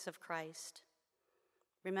the peace of Christ.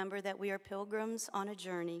 Remember that we are pilgrims on a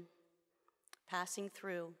journey, passing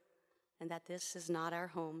through, and that this is not our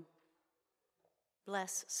home.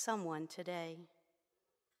 Bless someone today.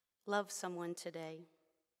 Love someone today.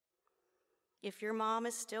 If your mom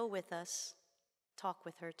is still with us, talk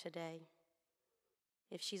with her today.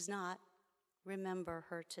 If she's not, remember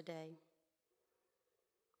her today.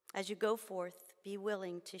 As you go forth, be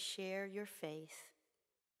willing to share your faith,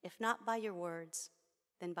 if not by your words,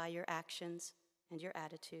 then by your actions and your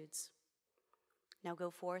attitudes. Now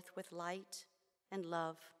go forth with light and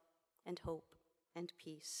love and hope and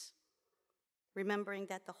peace, remembering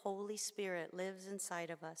that the Holy Spirit lives inside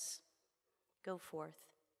of us. Go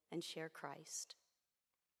forth and share Christ.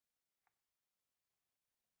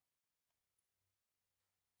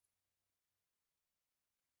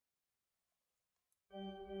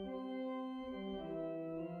 Thank you.